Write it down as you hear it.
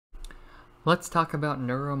Let's talk about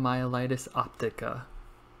neuromyelitis optica.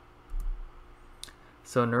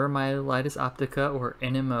 So neuromyelitis optica, or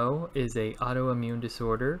NMO, is an autoimmune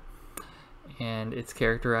disorder, and it's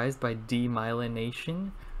characterized by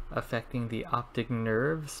demyelination affecting the optic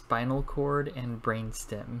nerve, spinal cord, and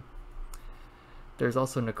brainstem. There's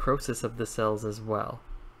also necrosis of the cells as well.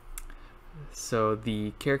 So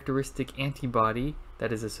the characteristic antibody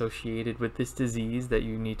that is associated with this disease that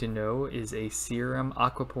you need to know is a serum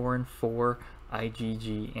aquaporin 4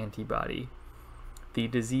 IgG antibody. The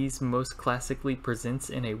disease most classically presents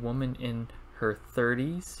in a woman in her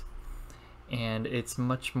 30s, and it's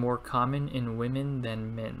much more common in women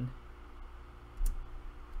than men.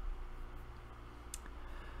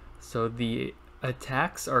 So the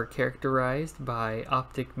attacks are characterized by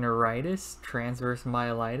optic neuritis, transverse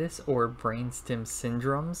myelitis, or brainstem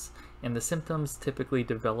syndromes, and the symptoms typically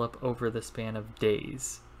develop over the span of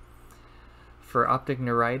days. For optic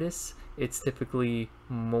neuritis, it's typically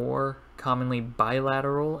more commonly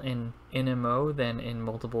bilateral in NMO than in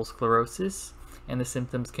multiple sclerosis, and the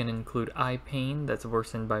symptoms can include eye pain that's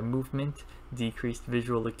worsened by movement, decreased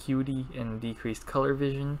visual acuity and decreased color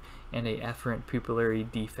vision, and an afferent pupillary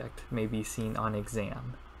defect may be seen on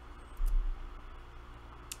exam.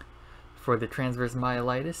 For the transverse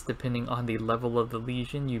myelitis, depending on the level of the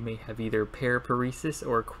lesion, you may have either paraparesis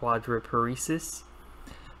or quadriparesis.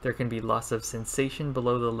 There can be loss of sensation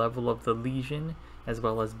below the level of the lesion, as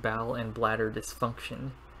well as bowel and bladder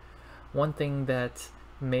dysfunction. One thing that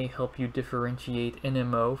may help you differentiate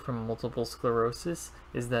NMO from multiple sclerosis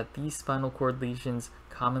is that these spinal cord lesions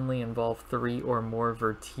commonly involve 3 or more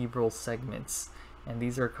vertebral segments, and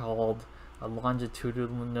these are called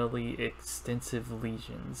longitudinally extensive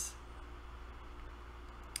lesions.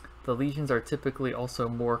 The lesions are typically also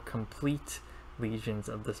more complete lesions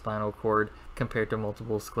of the spinal cord compared to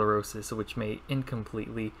multiple sclerosis, which may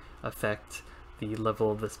incompletely affect the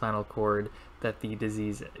level of the spinal cord that the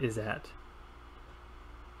disease is at.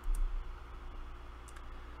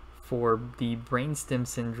 For the brainstem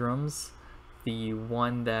syndromes, the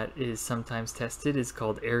one that is sometimes tested is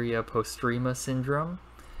called area postrema syndrome,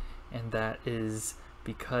 and that is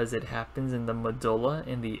because it happens in the medulla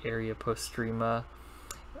in the area postrema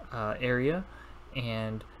area,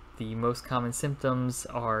 and the most common symptoms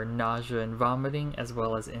are nausea and vomiting, as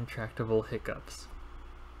well as intractable hiccups.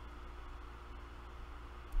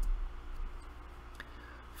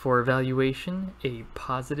 For evaluation, a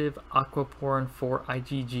positive aquaporin 4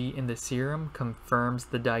 IgG in the serum confirms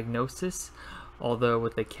the diagnosis, although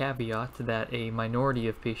with the caveat that a minority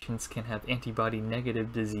of patients can have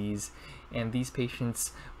antibody-negative disease, and these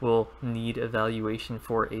patients will need evaluation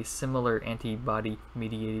for a similar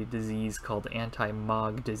antibody-mediated disease called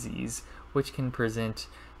anti-MOG disease, which can present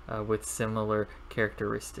with similar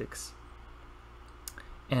characteristics.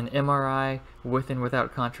 An MRI with and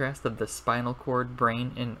without contrast of the spinal cord,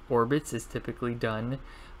 brain, and orbits is typically done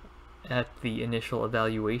at the initial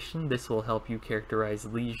evaluation. This will help you characterize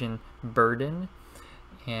lesion burden.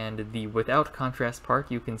 And the without contrast part,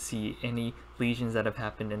 you can see any lesions that have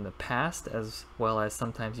happened in the past, as well as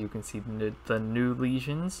sometimes you can see the new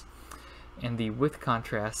lesions. And the with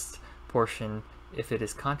contrast portion, if it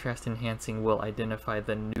is contrast enhancing, will identify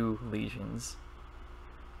the new lesions.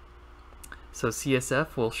 So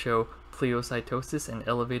CSF will show pleocytosis and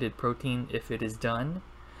elevated protein if it is done,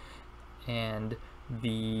 and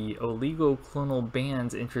the oligoclonal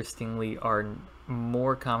bands, interestingly, are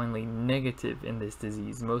more commonly negative in this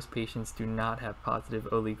disease. Most patients do not have positive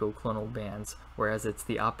oligoclonal bands, whereas it's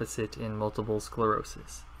the opposite in multiple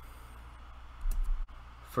sclerosis.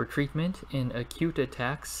 For treatment in acute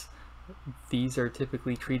attacks, these are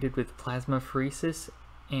typically treated with plasmapheresis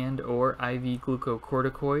and/or IV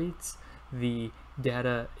glucocorticoids. The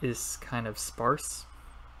data is kind of sparse.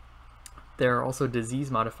 There are also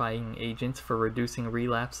disease-modifying agents for reducing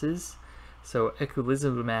relapses. So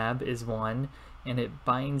eculizumab is one, and it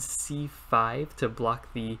binds C5 to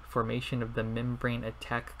block the formation of the membrane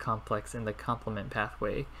attack complex in the complement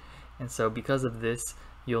pathway. And so because of this,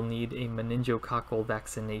 you'll need a meningococcal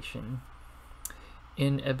vaccination.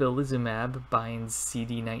 Inebilizumab binds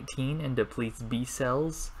CD19 and depletes B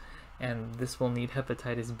cells, and this will need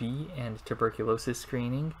hepatitis B and tuberculosis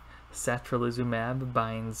screening. Satralizumab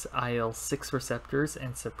binds IL-6 receptors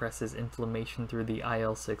and suppresses inflammation through the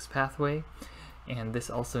IL-6 pathway, and this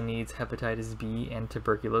also needs hepatitis B and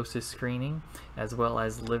tuberculosis screening, as well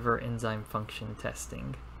as liver enzyme function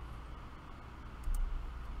testing.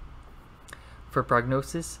 For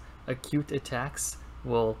prognosis, acute attacks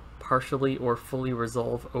will partially or fully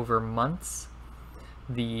resolve over months.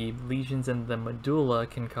 The lesions in the medulla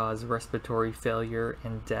can cause respiratory failure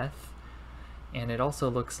and death, and it also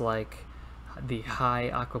looks like the high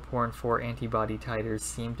aquaporin 4 antibody titers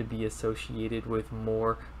seem to be associated with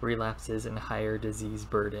more relapses and higher disease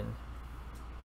burden.